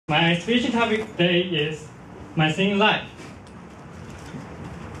My speech topic today is my singing life.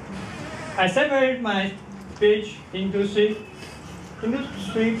 I separate my speech into three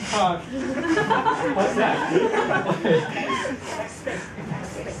parts. What's that?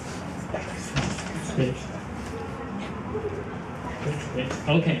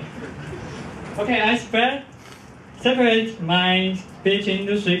 Okay. Okay, I separate my speech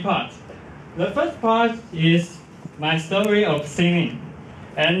into three parts. The first part is my story of singing.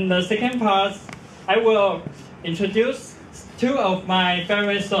 And the second part, I will introduce two of my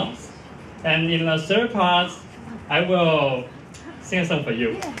favorite songs. And in the third part, I will sing a song for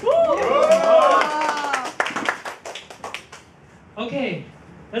you. Okay,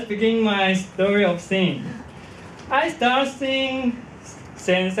 let's begin my story of singing. I started singing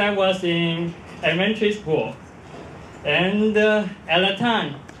since I was in elementary school. And at the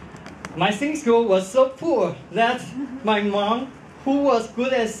time, my singing school was so poor that my mom, who was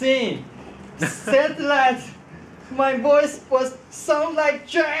good at singing, said that my voice was sound like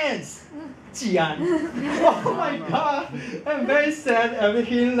giants. Jian. Oh my God, I'm very sad after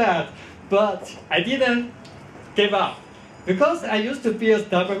hearing that. But I didn't give up because I used to be a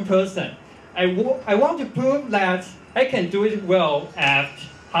stubborn person. I want to prove that I can do it well at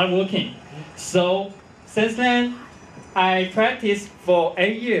hard working. So since then, I practiced for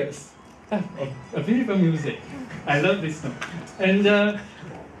 8 years. A beautiful music. I love this song. And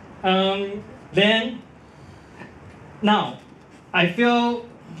then, now, I feel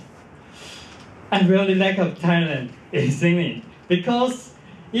I really lack of talent in singing because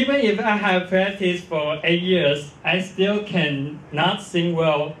even if I have practiced for 8 years, I still cannot sing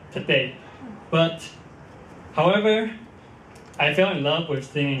well today. But, however, I fell in love with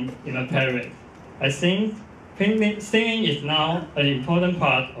singing in a period. I think singing is now an important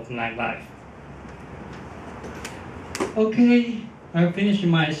part of my life. Okay, I'll finish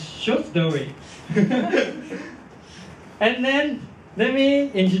my short story. And then let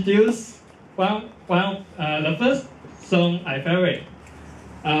me introduce the first song I favorite.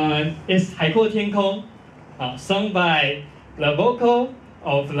 It's 海阔天空, sung by the vocal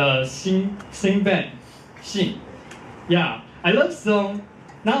of the sing band, Xing. Yeah, I love song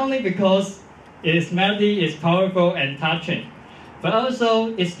not only because its melody is powerful and touching, but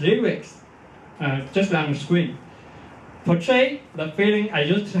also its lyrics, just on the screen, portray the feeling I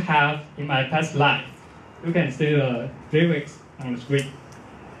used to have in my past life. You can see the lyrics on the screen.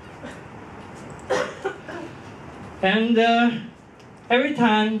 And every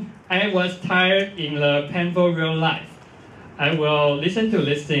time I was tired in the painful real life, I will listen to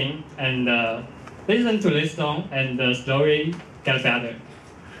this song and listen to this song, and the story gets better.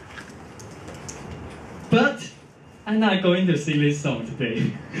 But I'm not going to sing this song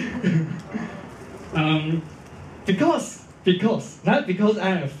today. Not because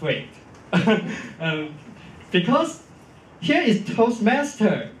I'm afraid. Because here is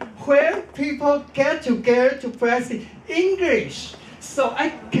Toastmaster, where people get together to practice English. So I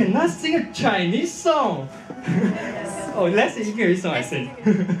cannot sing a Chinese song. Oh, that's the English song I sing.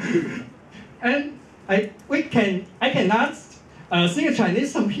 And I cannot sing a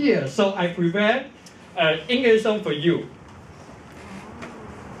Chinese song here, so I prepared an English song for you.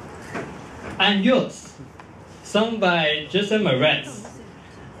 I'm Yours, sung by Jason Mraz.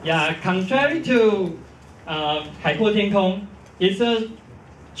 Yeah, contrary to 海阔天空, it's a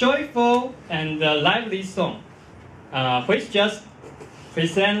joyful and lively song, which just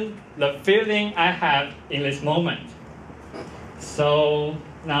presents the feeling I have in this moment. So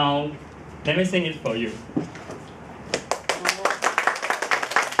now, let me sing it for you.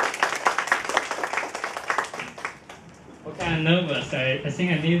 Okay, I'm nervous. I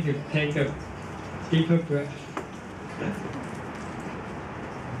think I need to take a deeper breath.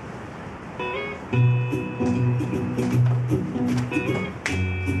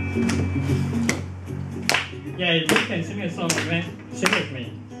 Yeah, you can sing a song, man. Sing with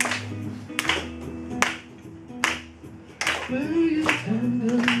me. Well, you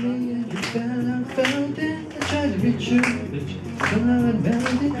turned on me and you fell, I felt it. I tried to be true, but you somehow I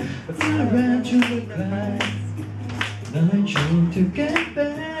melted. I flew around to the cry. Now I'm trying to get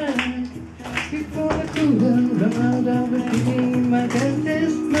back. Before I could run out of the thinking my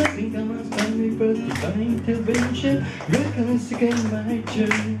dentist. Nothing comes by me but divine intervention. Reckless again my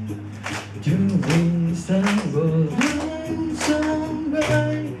turn. Doing some will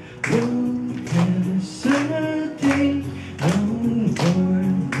somebody won't have certainty. No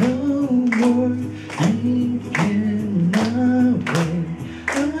more, you cannot wait.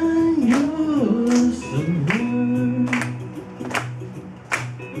 I'm yours, the world.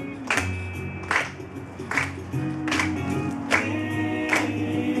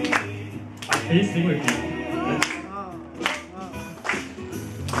 Please sing with me.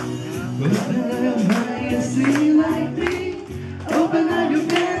 Open up your mind and see like me. Open up your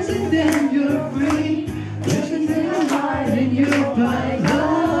pants and then you're free. Listen to your heart and you'll find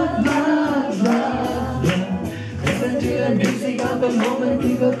love, love, love, love. Listen to the music of the moment,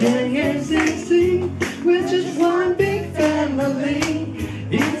 people dance and sing. We're just one big family.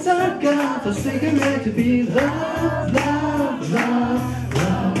 It's our God-forsaken right to be loved, love, love,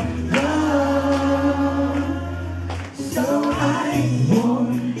 love, love. So I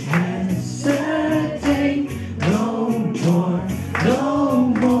won't hesitate no more, no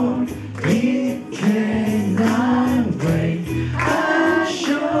more. It cannot wait. I'm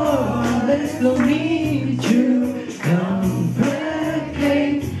sure there's no need to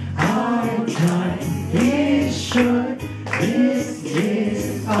complicate. Our time is short. This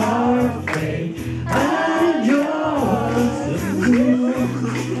is our fate. And yours.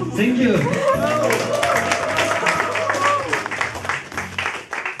 Thank you.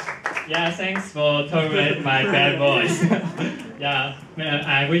 Yeah, thanks for tolerating my bad voice. Yeah,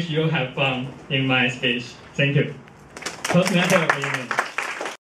 I wish you have fun in my speech. Thank you.